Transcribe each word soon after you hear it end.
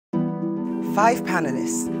5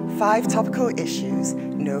 panelists, 5 topical issues,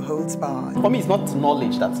 no holds barred. For me, it's not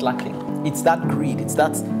knowledge that's lacking. It's that greed, it's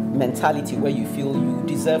that mentality where you feel you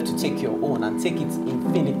deserve to take your own and take it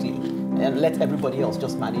infinitely and let everybody else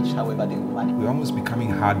just manage however they will manage. We're almost becoming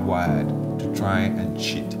hardwired to try and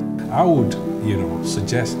cheat. I would,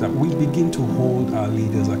 suggest that we begin to hold our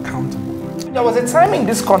leaders accountable. There was a time in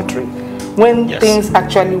this country when things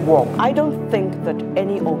actually work. I don't think that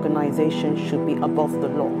any organization should be above the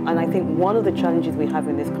law. And I think one of the challenges we have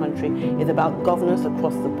in this country is about governance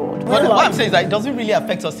across the board. What I'm saying is that it doesn't really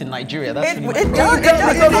affect us in Nigeria. That's It does.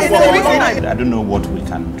 I don't know what we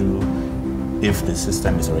can do if the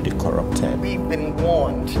system is already corrupted. We've been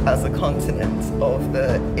warned as a continent of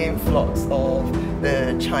the influx of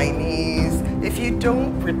the Chinese. If you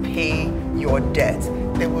don't repay your debt,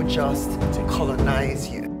 they will just colonize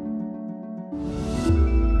you.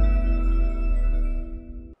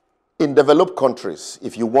 In developed countries,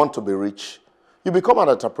 if you want to be rich, you become an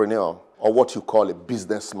entrepreneur or what you call a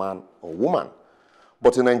businessman or woman.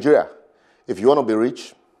 But in Nigeria, if you want to be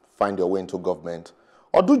rich, find your way into government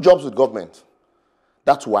or do jobs with government.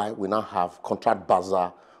 That's why we now have contract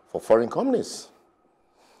bazaar for foreign companies.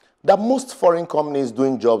 There are most foreign companies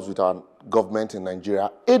doing jobs with our government in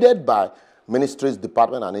Nigeria, aided by ministries,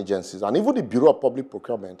 departments, and agencies, and even the Bureau of Public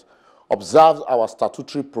Procurement observes our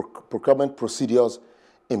statutory procurement procedures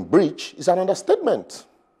in breach is an understatement.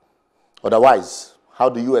 Otherwise, how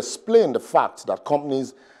do you explain the fact that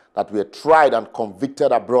companies that were tried and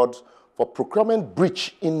convicted abroad for procurement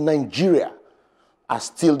breach in Nigeria are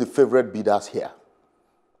still the favorite bidders here?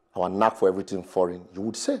 Our knack for everything foreign, you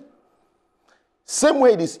would say. Same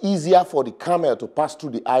way it is easier for the camel to pass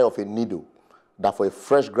through the eye of a needle than for a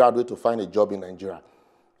fresh graduate to find a job in Nigeria.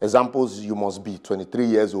 Examples, you must be 23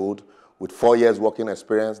 years old with 4 years working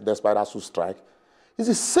experience despite ASU strike. It's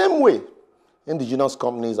the same way indigenous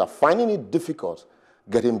companies are finding it difficult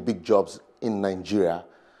getting big jobs in Nigeria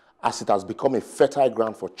as it has become a fertile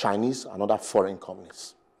ground for Chinese and other foreign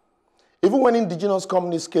companies. Even when indigenous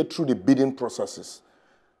companies skate through the bidding processes,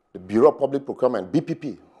 the Bureau of Public Procurement,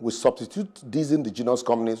 BPP, will substitute these indigenous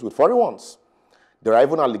companies with foreign ones. There are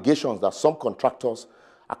even allegations that some contractors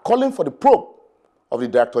are calling for the probe of the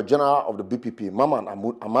Director General of the BPP, Maman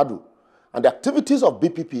Amadou, and the activities of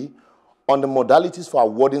BPP on the modalities for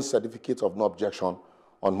awarding certificates of no objection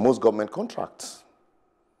on most government contracts.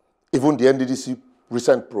 Even the NDDC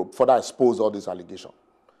recent probe further exposed all these allegations.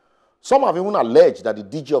 Some have even alleged that the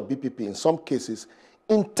DG of BPP in some cases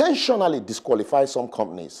intentionally disqualifies some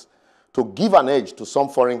companies to give an edge to some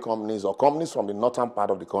foreign companies or companies from the northern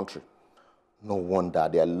part of the country. No wonder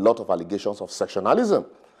there are a lot of allegations of sectionalism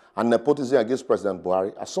and nepotism against President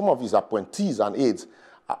Buhari, as some of his appointees and aides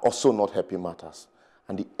are also not helping matters.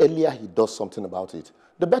 And the earlier he does something about it,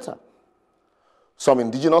 the better. Some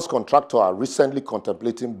indigenous contractors are recently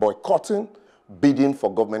contemplating boycotting bidding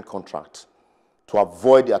for government contracts to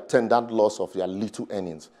avoid the attendant loss of their little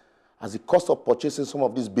earnings, as the cost of purchasing some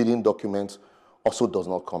of these bidding documents also does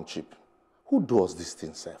not come cheap. Who does these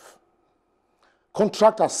things, Seth?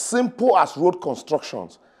 Contracts as simple as road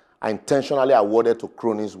constructions are intentionally awarded to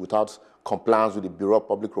cronies without compliance with the Bureau of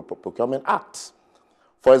Public Procurement Act.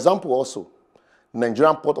 For example, also, the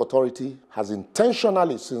Nigerian Port Authority has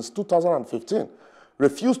intentionally, since 2015,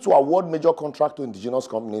 refused to award major contracts to indigenous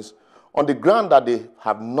companies on the ground that they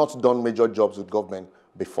have not done major jobs with government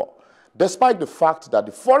before, despite the fact that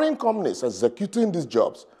the foreign companies executing these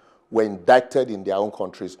jobs were indicted in their own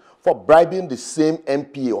countries for bribing the same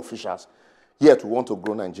MPA officials, yet we want to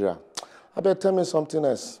grow Nigeria. I better tell me something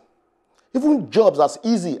else. Even jobs as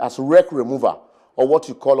easy as wreck removal or what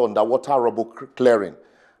you call underwater rubble clearing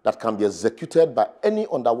that can be executed by any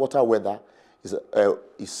underwater weather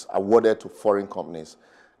is awarded to foreign companies,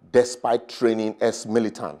 despite training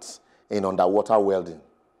ex-militants in underwater welding.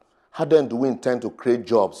 How then do we intend to create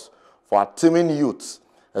jobs for our teeming youths,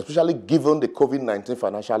 especially given the COVID-19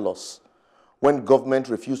 financial loss, when government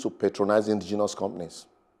refuse to patronize indigenous companies?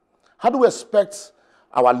 How do we expect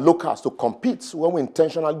our locals to compete when we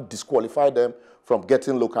intentionally disqualify them from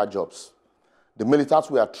getting local jobs? The militaries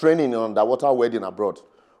we are training in underwater welding abroad,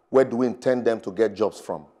 where do we intend them to get jobs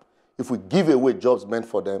from if we give away jobs meant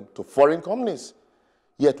for them to foreign companies?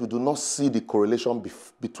 Yet we do not see the correlation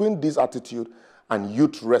between this attitude and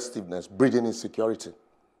youth restiveness breeding insecurity.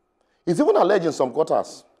 It's even alleged in some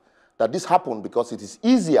quarters that this happened because it is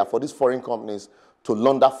easier for these foreign companies to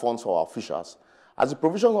launder funds for our officials, as the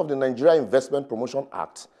provisions of the Nigeria Investment Promotion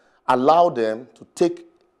Act allow them to take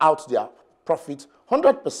out their profit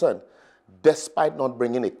 100%, despite not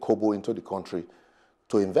bringing a kobo into the country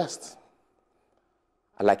to invest.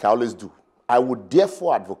 And like I always do, I would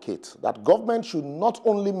therefore advocate that government should not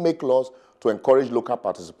only make laws to encourage local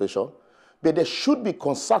participation, but there should be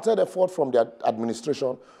concerted effort from the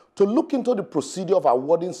administration to look into the procedure of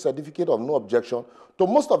awarding certificate of no objection to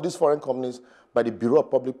most of these foreign companies by the Bureau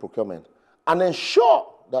of Public Procurement, and ensure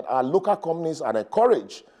that our local companies are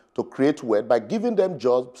encouraged to create wealth by giving them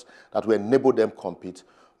jobs that will enable them compete,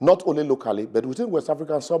 not only locally, but within West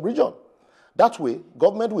African sub-region. That way,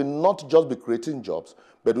 government will not just be creating jobs,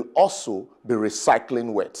 but will also be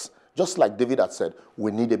recycling wealth. Just like David had said,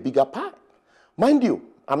 we need a bigger pie. Mind you,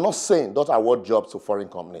 I'm not saying don't award jobs to foreign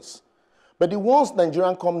companies. But the ones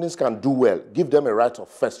Nigerian companies can do well, give them a right of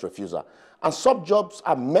first refusal. And such jobs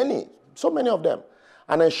are many, so many of them.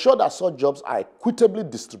 And ensure that such jobs are equitably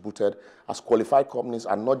distributed as qualified companies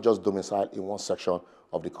and not just domiciled in one section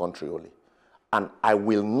of the country only. And I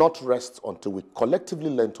will not rest until we collectively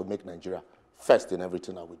learn to make Nigeria first in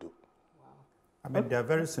everything that we do. I mean, there are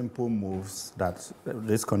very simple moves that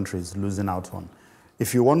this country is losing out on.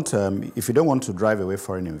 If you don't want to drive away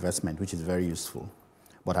foreign investment, which is very useful,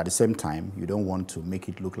 but at the same time, you don't want to make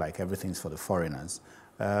it look like everything's for the foreigners,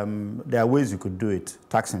 there are ways you could do it,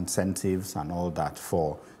 tax incentives and all that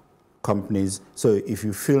for companies. So if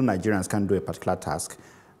you feel Nigerians can't do a particular task,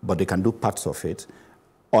 but they can do parts of it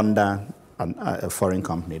under a foreign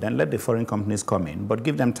company, then let the foreign companies come in, but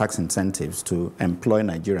give them tax incentives to employ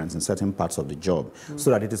Nigerians in certain parts of the job, so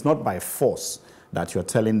that it is not by force that you're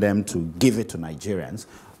telling them to give it to Nigerians,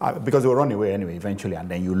 because they'll run away anyway eventually, and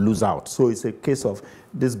then you lose out. So it's a case of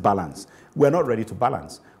this balance. We're not ready to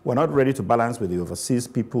balance. We're not ready to balance with the overseas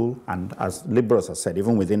people, and as liberals have said,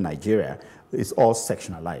 even within Nigeria, it's all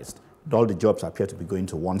sectionalized. All the jobs appear to be going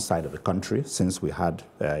to one side of the country since we had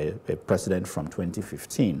a president from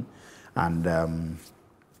 2015. And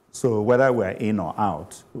so whether we're in or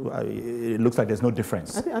out, it looks like there's no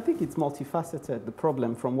difference. I think it's multifaceted, the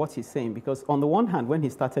problem, from what he's saying, because on the one hand, when he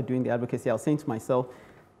started doing the advocacy, I was saying to myself,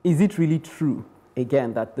 is it really true,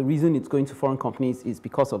 again, that the reason it's going to foreign companies is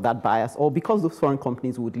because of that bias, or because those foreign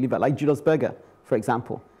companies would deliver, like Julius Berger, for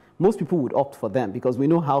example? Most people would opt for them because we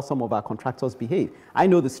know how some of our contractors behave. I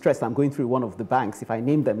know the stress I'm going through one of the banks. If I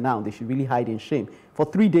name them now, they should really hide in shame. For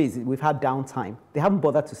 3 days, we've had downtime. They haven't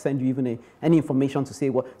bothered to send you even any information to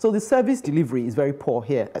say what. So the service delivery is very poor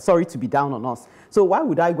here. Sorry to be down on us. So why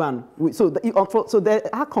would I go and... So there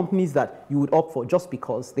are companies that you would opt for just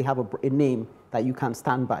because they have a name that you can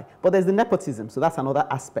stand by. But there's the nepotism, so that's another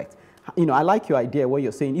aspect. You know, I like your idea where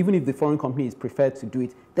you're saying even if the foreign company is preferred to do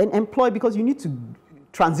it, then employ, because you need to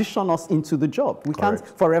transition us into the job. We can't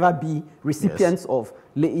forever be recipients of,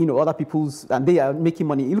 you know, other people's, and they are making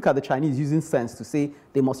money. You look at the Chinese using sense to say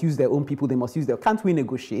they must use their own people, they must use their... Can't we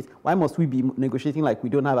negotiate? Why must we be negotiating like we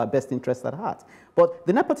don't have our best interests at heart? But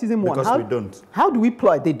the nepotism one... Because we don't. How do we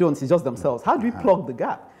plug... They don't, it's just themselves. How do we plug the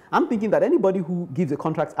gap? I'm thinking that anybody who gives a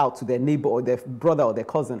contract out to their neighbor or their brother or their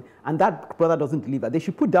cousin, and that brother doesn't deliver, they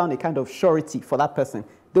should put down a kind of surety for that person.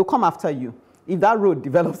 They'll come after you. If that road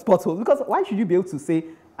develops potholes, because why should you be able to say,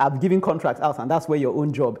 I've given contracts out and that's where your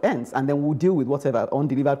own job ends, and then we'll deal with whatever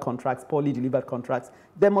undelivered contracts, poorly delivered contracts?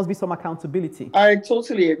 There must be some accountability. I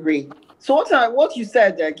totally agree. So what you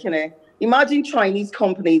said there, Kene, imagine Chinese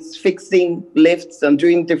companies fixing lifts and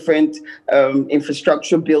doing different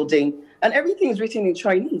infrastructure building, and everything is written in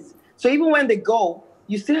Chinese. So even when they go,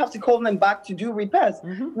 you still have to call them back to do repairs.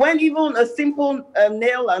 When even a simple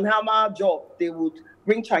nail and hammer job, they would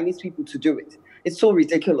bring Chinese people to do it. It's so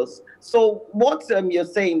ridiculous. So what you're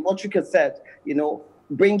saying, what Trika said, you know,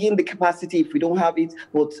 bringing the capacity if we don't have it,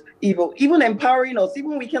 but even empowering us,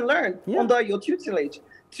 even we can learn under your tutelage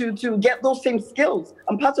to get those same skills.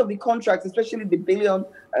 And part of the contracts, especially the billion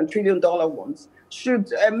and $1 trillion ones,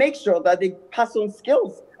 should make sure that they pass on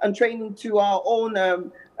skills and training to our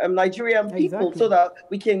own Nigerian people, so that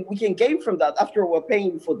we can gain from that. After all, we're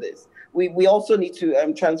paying for this. We also need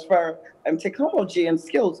to transfer technology and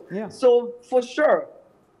skills. So for sure,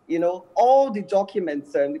 you know, all the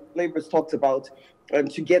documents Labour's talked about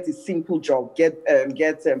to get a simple job, get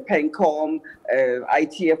PENCOM,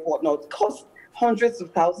 ITF, whatnot, cost hundreds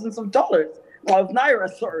of thousands of dollars, of naira,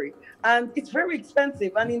 sorry. And it's very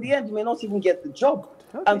expensive. And in the end, you may not even get the job.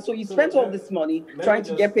 And so you spent all this money trying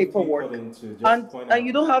to get paperwork, and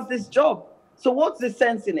you don't have this job. So what's the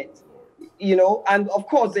sense in it? You know, and of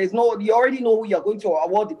course, you already know who you're going to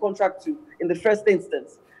award the contract to in the first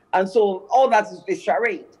instance. And so all that is a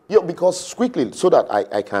charade. Yeah, because quickly, so that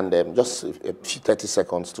I can just 30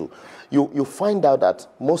 seconds too, you find out that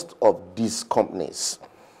most of these companies,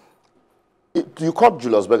 you call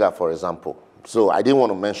Julius Berger, for example. So I didn't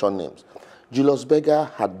want to mention names. Julius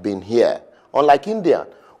Berger had been here. Unlike India,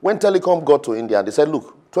 when Telecom got to India, they said,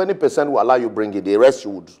 look, 20% will allow you bring it, the rest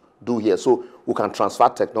you would do here. So we can transfer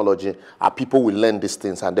technology, our people will learn these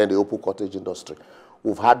things, and then the open cottage industry.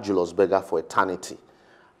 We've had Julius Berger for eternity.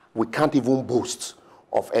 We can't even boast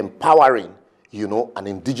of empowering, you know, an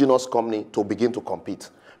indigenous company to begin to compete.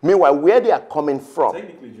 Meanwhile, where they are coming from.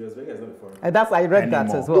 Technically, Julius Berger is not a foreign. That's I read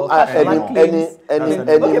that as well. Okay, but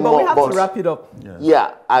we have to wrap it up. Yes.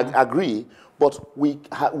 Yeah, I agree. But we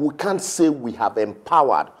can't say we have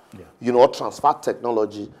empowered, you know, transfer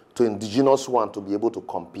technology to indigenous one to be able to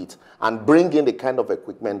compete and bring in the kind of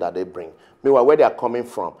equipment that they bring. Meanwhile, where they are coming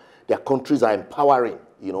from, their countries are empowering,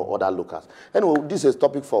 you know, other locals. Anyway, this is a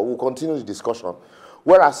topic for, we'll continue the discussion.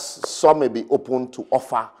 Whereas some may be open to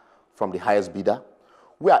offer from the highest bidder,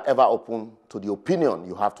 we are ever open to the opinion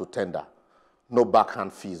you have to tender. No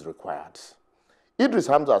backhand fees required. Idris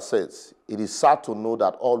Hamza says, it is sad to know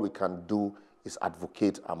that all we can do is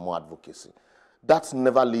advocate and more advocacy. That's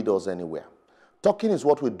never lead us anywhere. Talking is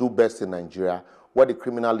what we do best in Nigeria, where the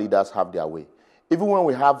criminal leaders have their way. Even when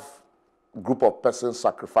we have a group of persons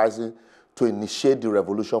sacrificing to initiate the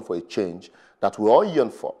revolution for a change that we all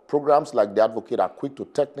yearn for, programs like The Advocate are quick to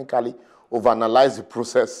technically overanalyze the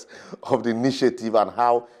process of the initiative and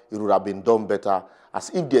how it would have been done better, as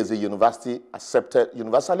if there's a universally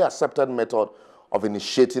accepted method of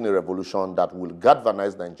initiating a revolution that will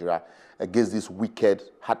galvanize Nigeria against these wicked,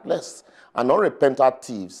 heartless, and unrepentant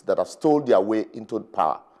thieves that have stolen their way into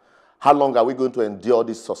power. How long are we going to endure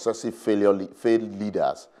these successive failed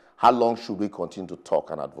leaders? How long should we continue to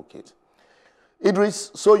talk and advocate?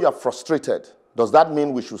 Idris, so you are frustrated. Does that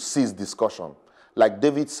mean we should cease discussion? Like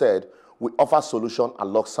David said, we offer solution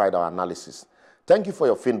alongside our analysis. Thank you for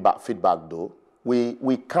your feedback though.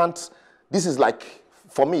 We can't, this is like,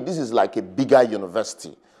 for me, this is like a bigger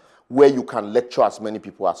university where you can lecture as many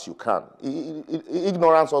people as you can.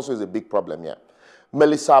 Ignorance also is a big problem here.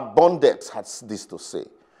 Melissa Bondet has this to say.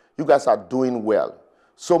 You guys are doing well.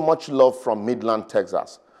 So much love from Midland,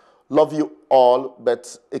 Texas. Love you all,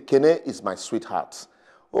 but Ekene is my sweetheart.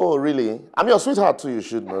 Oh, really? I'm your sweetheart too, you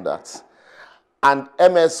should know that. And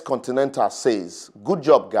MS Continental says, good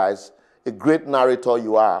job, guys. A great narrator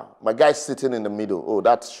you are. My guy's sitting in the middle. Oh,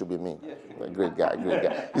 that should be me. Yes. A great guy, great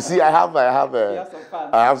guy. You see, I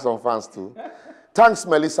have some fans too. Thanks,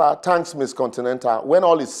 Melissa. Thanks, Miss Continental. When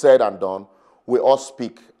all is said and done, we all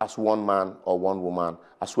speak as one man or one woman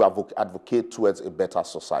as we advocate towards a better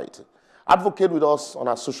society. Advocate with us on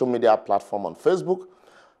our social media platform on Facebook,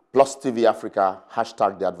 Plus TV Africa,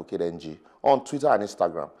 hashtag The Advocate NG, on Twitter and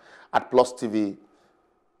Instagram, at Plus TV,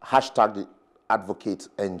 hashtag The Advocate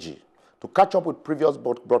NG. To catch up with previous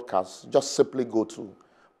broadcasts, just simply go to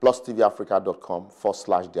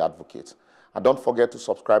plustvafrica.com/The Advocate. And don't forget to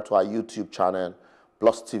subscribe to our YouTube channel,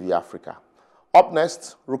 Plus TV Africa. Up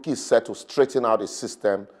next, Rookie is set to straighten out a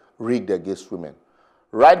system rigged against women.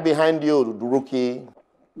 Right behind you, Rookie.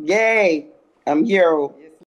 Yay, I'm here.